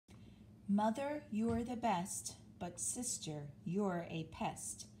Mother, you're the best, but sister, you're a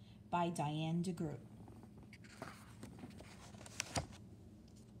pest, by Diane DeGroot.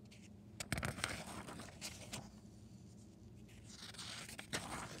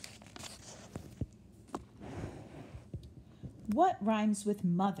 What rhymes with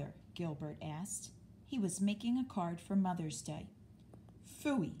mother? Gilbert asked. He was making a card for Mother's Day.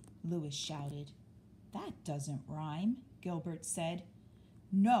 Phooey, Louis shouted. That doesn't rhyme, Gilbert said.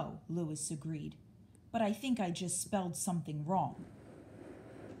 No, Louis agreed, but I think I just spelled something wrong.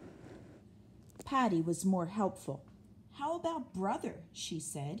 Patty was more helpful. How about brother? She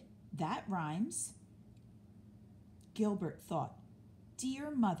said. That rhymes. Gilbert thought,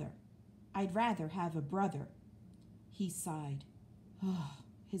 Dear mother, I'd rather have a brother. He sighed. Oh,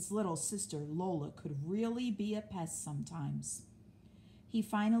 his little sister Lola could really be a pest sometimes. He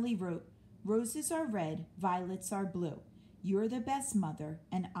finally wrote, Roses are red, violets are blue. You're the best mother,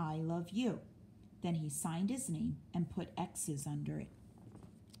 and I love you. Then he signed his name and put X's under it.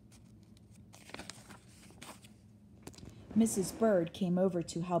 Mrs. Bird came over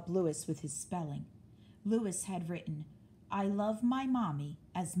to help Louis with his spelling. Louis had written, I love my mommy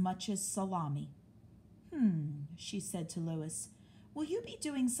as much as salami. She said to Louis, will you be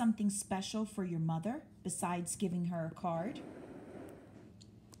doing something special for your mother besides giving her a card?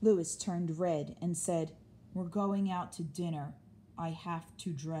 Louis turned red and said, We're going out to dinner. I have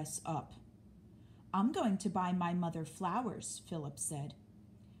to dress up. I'm going to buy my mother flowers, Philip said.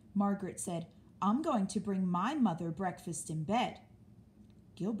 Margaret said, I'm going to bring my mother breakfast in bed.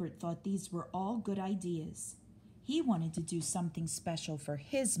 Gilbert thought these were all good ideas. He wanted to do something special for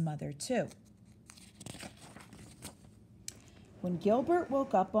his mother, too. When Gilbert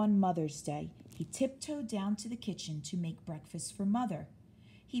woke up on Mother's Day, he tiptoed down to the kitchen to make breakfast for Mother.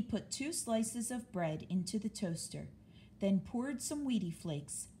 He put 2 slices of bread into the toaster, then poured some Wheatie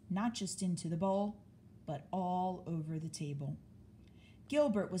flakes, not just into the bowl, but all over the table.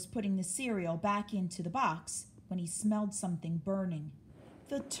 Gilbert was putting the cereal back into the box when he smelled something burning.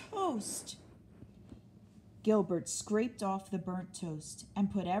 The toast! Gilbert scraped off the burnt toast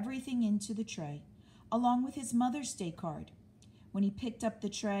and put everything into the tray, along with his Mother's Day card. When he picked up the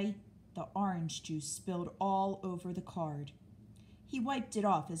tray, the orange juice spilled all over the card. He wiped it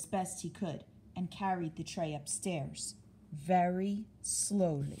off as best he could and carried the tray upstairs, very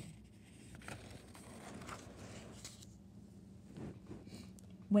slowly.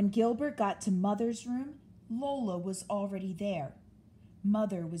 When Gilbert got to Mother's room, Lola was already there.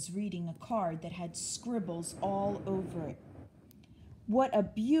 Mother was reading a card that had scribbles all over it. What a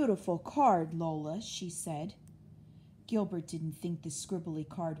beautiful card, Lola, she said. Gilbert didn't think the scribbly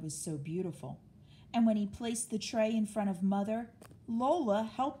card was so beautiful, and when he placed the tray in front of Mother, Lola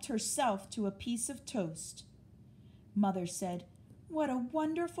helped herself to a piece of toast. Mother said, What a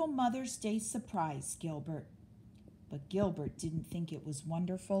wonderful Mother's Day surprise, Gilbert. But Gilbert didn't think it was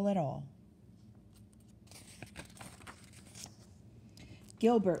wonderful at all.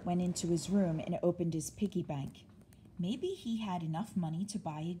 Gilbert went into his room and opened his piggy bank. Maybe he had enough money to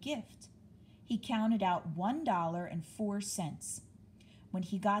buy a gift. He counted out $1.04. When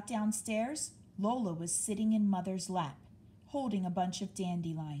he got downstairs, Lola was sitting in Mother's lap, holding a bunch of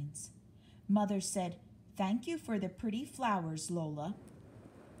dandelions. Mother said, Thank you for the pretty flowers, Lola.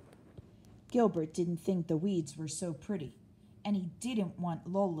 Gilbert didn't think the weeds were so pretty, and he didn't want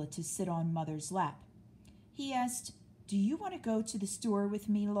Lola to sit on Mother's lap. He asked, Do you want to go to the store with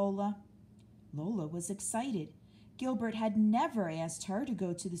me, Lola? Lola was excited. Gilbert had never asked her to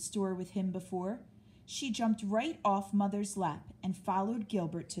go to the store with him before. She jumped right off Mother's lap and followed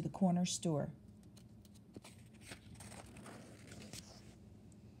Gilbert to the corner store.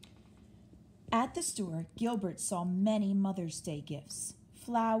 At the store, Gilbert saw many Mother's Day gifts.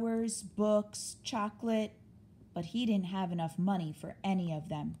 Flowers, books, chocolate, but he didn't have enough money for any of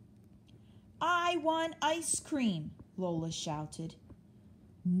them. I want ice cream, Lola shouted.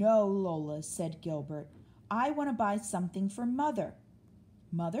 No, Lola, said Gilbert. I want to buy something for Mother.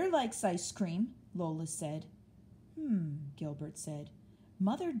 Mother likes ice cream, Lola said. Gilbert said.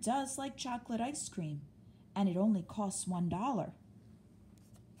 Mother does like chocolate ice cream, and it only costs $1.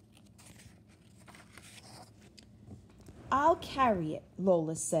 I'll carry it,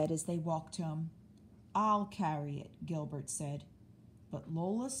 Lola said as they walked home. I'll carry it, Gilbert said. But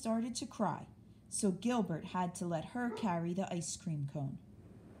Lola started to cry, so Gilbert had to let her carry the ice cream cone.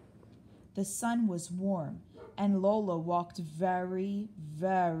 The sun was warm, and Lola walked very,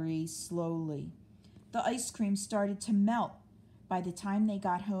 very slowly. The ice cream started to melt. By the time they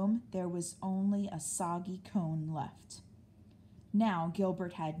got home, there was only a soggy cone left. Now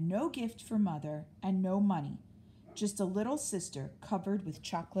Gilbert had no gift for Mother and no money. just a little sister covered with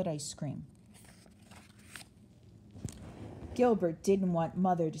chocolate ice cream. Gilbert didn't want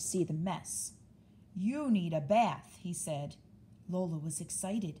Mother to see the mess. "You need a bath," he said. Lola was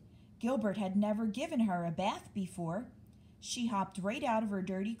excited. Gilbert had never given her a bath before. She hopped right out of her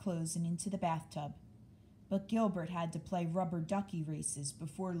dirty clothes and into the bathtub. But Gilbert had to play rubber ducky races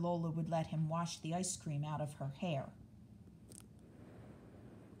before Lola would let him wash the ice cream out of her hair.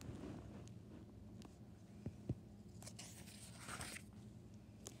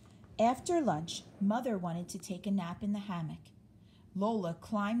 After lunch, Mother wanted to take a nap in the hammock. Lola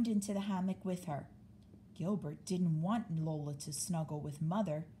climbed into the hammock with her. Gilbert didn't want Lola to snuggle with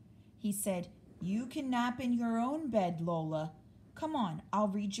Mother. He said, "You can nap in your own bed, Lola. Come on, I'll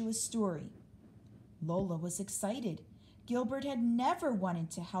read you a story." Lola was excited. Gilbert had never wanted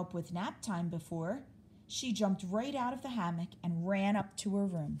to help with nap time before. She jumped right out of the hammock and ran up to her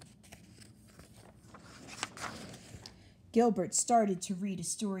room. Gilbert started to read a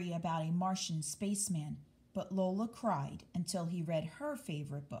story about a Martian spaceman, but Lola cried until he read her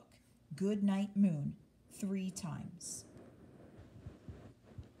favorite book, Good Night Moon, 3 times.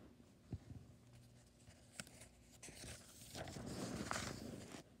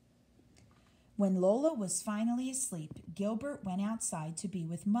 When Lola was finally asleep, Gilbert went outside to be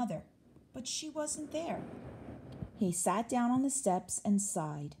with Mother, but she wasn't there. He sat down on the steps and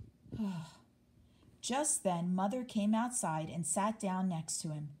sighed. Just then, Mother came outside and sat down next to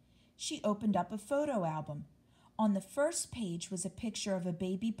him. She opened up a photo album. On the first page was a picture of a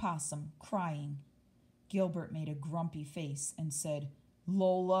baby possum crying. Gilbert made a grumpy face and said,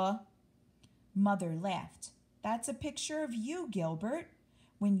 "Lola." Mother laughed. "That's a picture of you, Gilbert.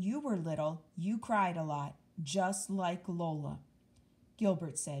 When you were little, you cried a lot, just like Lola."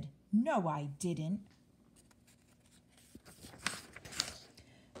 Gilbert said, "No, I didn't."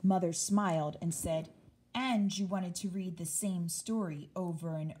 Mother smiled and said, "And you wanted to read the same story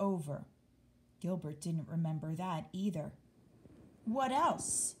over and over." Gilbert didn't remember that either. "What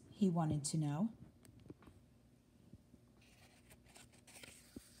else?" he wanted to know.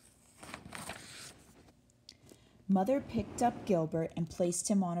 Mother picked up Gilbert and placed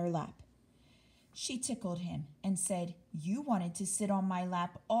him on her lap. She tickled him and said, "You wanted to sit on my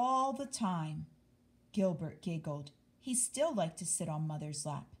lap all the time." Gilbert giggled. He still liked to sit on Mother's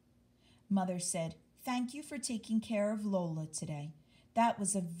lap. Mother said, "Thank you for taking care of Lola today. That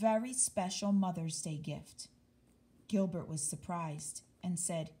was a very special Mother's Day gift." Gilbert was surprised and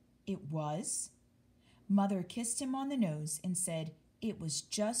said, "It was?" Mother kissed him on the nose and said, "It was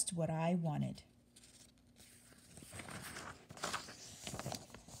just what I wanted."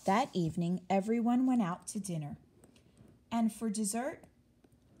 That evening, everyone went out to dinner. And for dessert,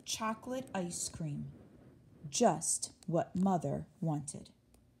 chocolate ice cream. Just what Mother wanted.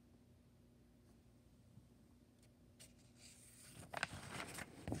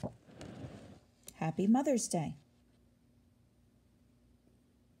 Happy Mother's Day.